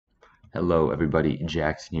Hello, everybody.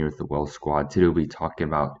 Jackson here with the Wealth Squad. Today we'll be talking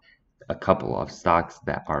about a couple of stocks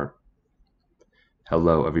that are.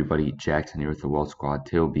 Hello, everybody. Jackson here with the Wealth Squad.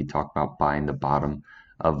 Today we'll be talking about buying the bottom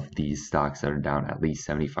of these stocks that are down at least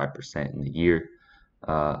 75% in the year.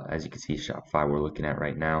 As you can see, Shopify we're looking at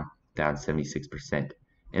right now down 76%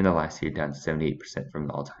 in the last year, down 78% from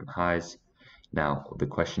the all-time highs. Now the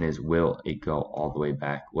question is, will it go all the way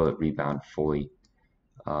back? Will it rebound fully?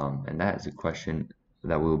 And that is a question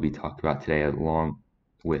that we'll be talking about today, along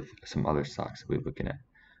with some other stocks that we're looking at.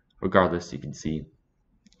 Regardless, you can see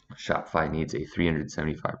Shopify needs a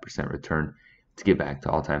 375% return to get back to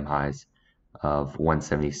all-time highs of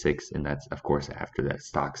 176, and that's of course after that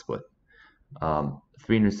stock split.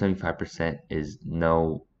 375% is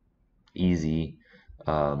no easy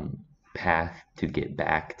path to get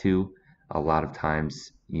back to. A lot of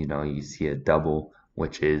times, you see a double,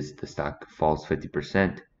 which is the stock falls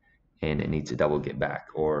 50% and it needs to double get back,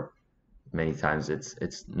 or many times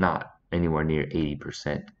it's not anywhere near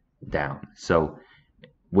 80% down. So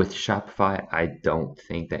with Shopify, I don't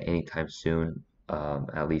think that anytime soon,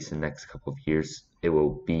 at least in the next couple of years, it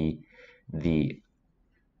will be the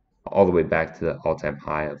all the way back to the all-time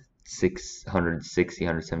high of 660,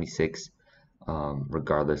 176,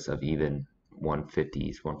 regardless of even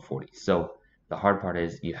 150s, 140s. So the hard part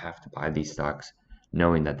is you have to buy these stocks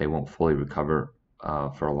knowing that they won't fully recover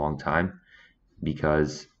for a long time,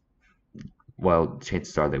 because, well,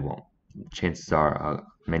 chances are they won't. Chances are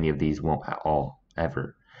many of these won't at all,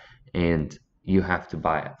 ever. And you have to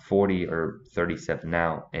buy at 40 or 37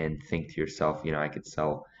 now and think to yourself, I could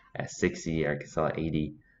sell at 60 or I could sell at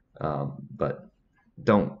 80. But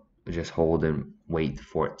don't just hold and wait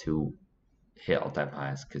for it to hit all-time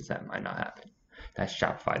highs, because that might not happen. That's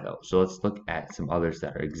Shopify though. So let's look at some others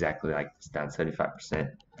that are exactly like this, down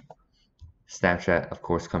 75%. Snapchat, of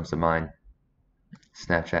course, comes to mind.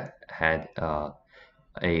 Snapchat had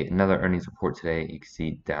another earnings report today. You can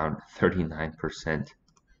see down 39%.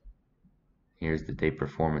 Here's the day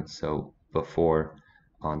performance. So before,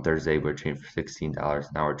 on Thursday, we were trading for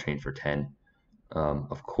 $16. Now we're trading for 10.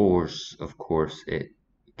 Of course, it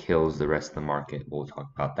kills the rest of the market. We'll talk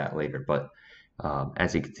about that later. But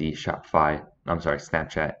as you can see,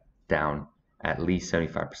 Snapchat down at least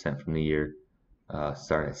 75% from the year.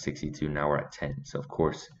 Started at 62, now we're at 10. So of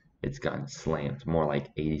course, it's gotten slammed, more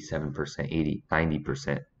like 87%, 80,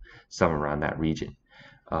 90%, somewhere around that region.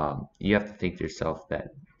 You have to think to yourself that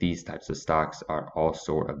these types of stocks are all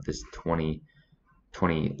sort of this late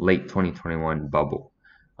 2021 bubble,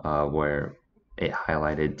 where it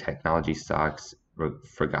highlighted technology stocks,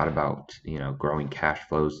 forgot about growing cash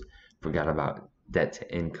flows, forgot about debt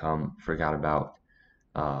to income, forgot about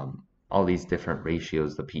all these different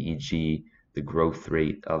ratios, the PEG, the growth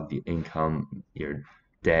rate of the income, your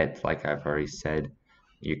debt, like I've already said,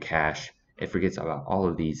 your cash. It forgets about all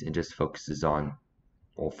of these and just focuses on,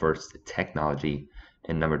 well, first, technology,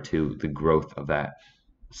 and number two, the growth of that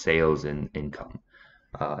sales and income.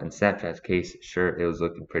 In Snapchat's case, sure, it was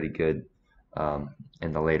looking pretty good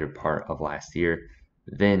in the later part of last year.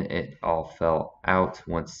 Then it all fell out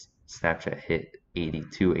once Snapchat hit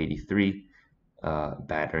 82, 83.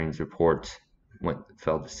 Bad earnings report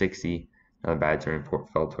fell to 60. Another bad earnings report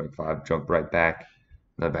fell to 25, jumped right back.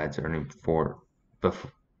 Another bad earnings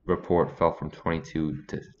report fell from 22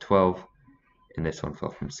 to 12, and this one fell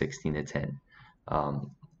from 16 to 10.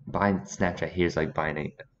 Buying Snapchat here is like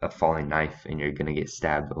buying a falling knife, and you're going to get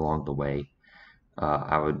stabbed along the way.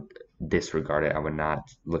 I would disregard it. I would not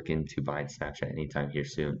look into buying Snapchat anytime here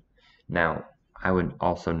soon. Now, I would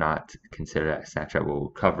also not consider that Snapchat will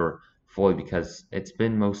recover fully, because it's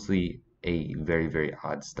been mostly a very, very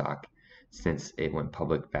odd stock since it went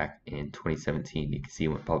public back in 2017. You can see it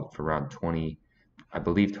went public for around I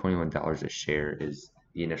believe $21 a share is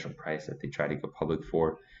the initial price that they tried to go public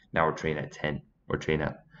for. Now we're trading at 10. We're trading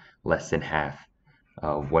at less than half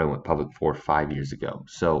of what it went public for 5 years ago.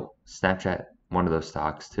 So Snapchat, one of those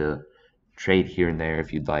stocks to trade here and there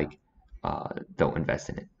if you'd like. Don't invest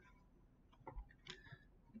in it.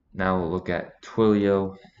 Now we'll look at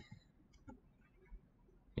Twilio.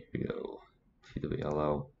 Here we go.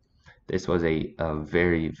 TWLO. This was a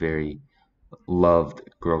very, very loved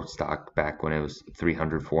growth stock back when it was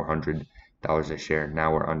 $300, $400 a share.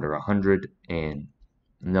 Now we're under 100, and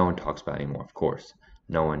no one talks about it anymore. Of course,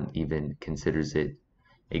 no one even considers it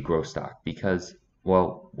a growth stock, because,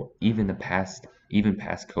 well, even past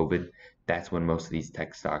COVID, that's when most of these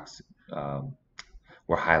tech stocks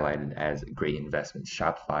were highlighted as great investments.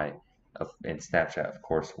 Shopify and Snapchat, of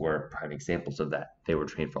course, were prime examples of that. They were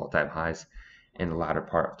trading for all-time highs in the latter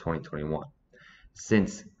part of 2021.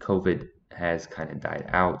 Since COVID has kind of died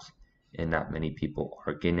out, and not many people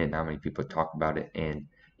are getting it. Not many people talk about it, and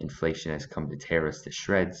inflation has come to tear us to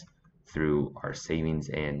shreds through our savings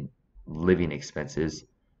and living expenses.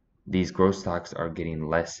 These growth stocks are getting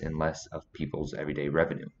less and less of people's everyday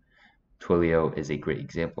revenue. Twilio is a great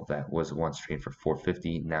example of that. Was once trading for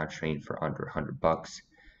 450, now trading for under $100.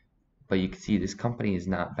 But you can see this company is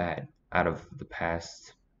not bad. Out of the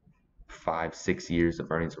past 5-6 years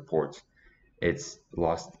of earnings reports, it's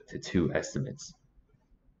lost to two estimates.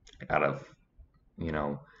 Out of, you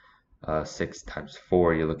know, 6 times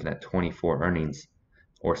 4, you're looking at 24 earnings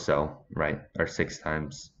or so, right? Or 6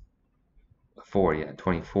 times 4, yeah,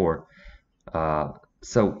 24.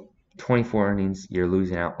 So 24 earnings, you're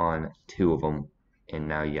losing out on 2 of them, and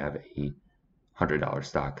now you have a $100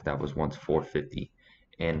 stock that was once 450.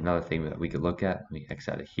 And another thing that we could look at, let me X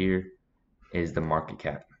out of here, is the market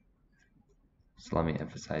cap. So let me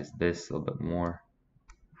emphasize this a little bit more.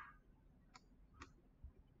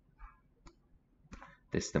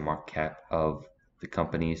 This is the market cap of the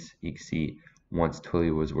companies. You can see once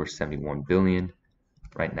Twilio was worth 71 billion,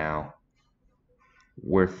 right now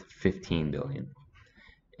worth 15 billion.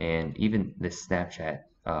 And even this Snapchat,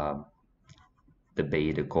 the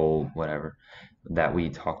beta gold, whatever, that we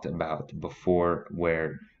talked about before,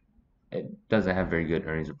 where it doesn't have very good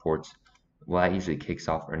earnings reports. Well, that usually kicks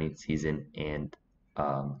off earnings season, and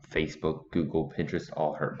Facebook, Google, Pinterest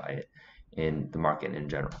all hurt by it in the market in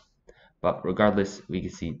general. But regardless, we can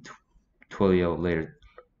see Twilio later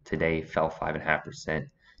today fell 5.5%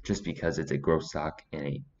 just because it's a growth stock, and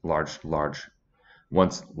a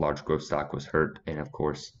once large growth stock was hurt, and of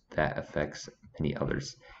course that affects many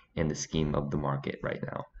others in the scheme of the market right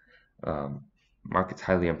now. Market's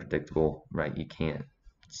highly unpredictable, right? You can't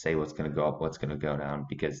say what's going to go up, what's going to go down,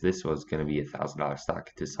 because this was going to be $1,000 stock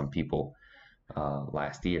to some people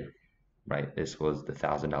last year, right? This was the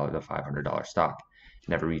 $1,000 to $500 stock.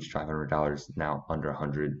 Never reached $500, now under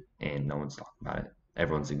 100, and no one's talking about it.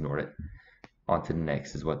 Everyone's ignored it. On to the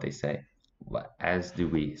next is what they say, as do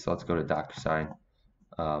we. So let's go to DocuSign.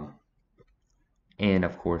 And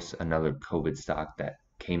of course, another COVID stock that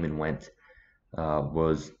came and went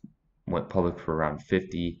went public for around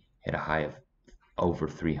 50, hit a high of over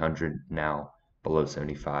 300, now below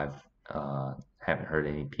 75. Haven't heard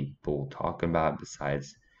any people talking about it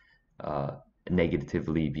besides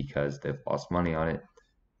negatively because they've lost money on it.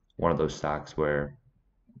 One of those stocks where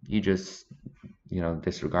you just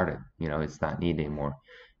disregard it. It's not needed anymore.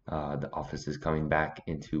 The office is coming back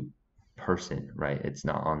into person, right? It's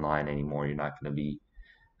not online anymore. You're not going to be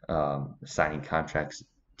signing contracts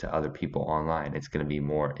to other people online. It's going to be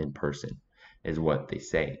more in person, is what they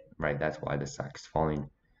say, right? That's why the stock's falling.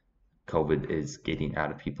 COVID is getting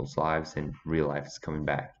out of people's lives, and real life is coming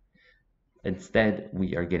back. Instead,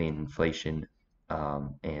 we are getting inflation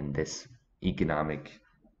and this economic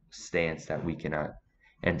stance that we cannot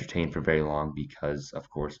entertain for very long because, of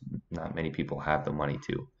course, not many people have the money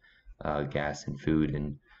to. Gas and food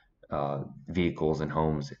and vehicles and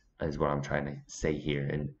homes is what I'm trying to say here.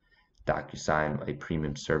 And DocuSign, a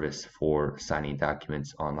premium service for signing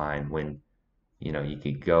documents online, when you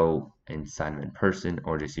could go and sign them in person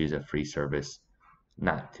or just use a free service.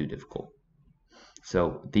 Not too difficult.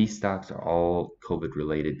 So these stocks are all COVID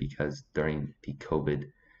related because during the COVID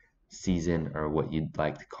season, or what you'd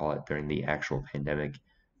like to call it, during the actual pandemic,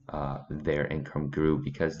 their income grew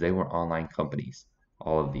because they were online companies,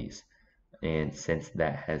 all of these. And since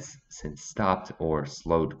that has since stopped or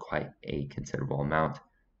slowed quite a considerable amount,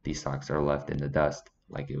 these stocks are left in the dust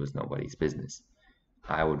like it was nobody's business.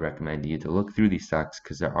 I would recommend you to look through these stocks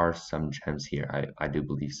because there are some gems here. I do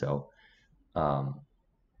believe so.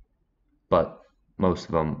 But most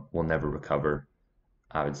of them will never recover.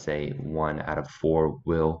 I would say 1 out of 4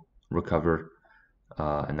 will recover,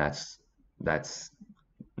 and that's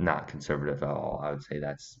not conservative at all. I would say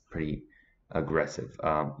that's pretty aggressive.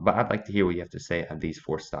 But I'd like to hear what you have to say on these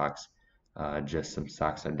 4 stocks. Just some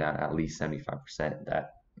stocks are down at least 75% that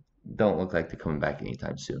don't look like they're coming back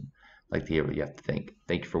anytime soon. I'd like to hear what you have to think.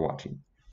 Thank you for watching.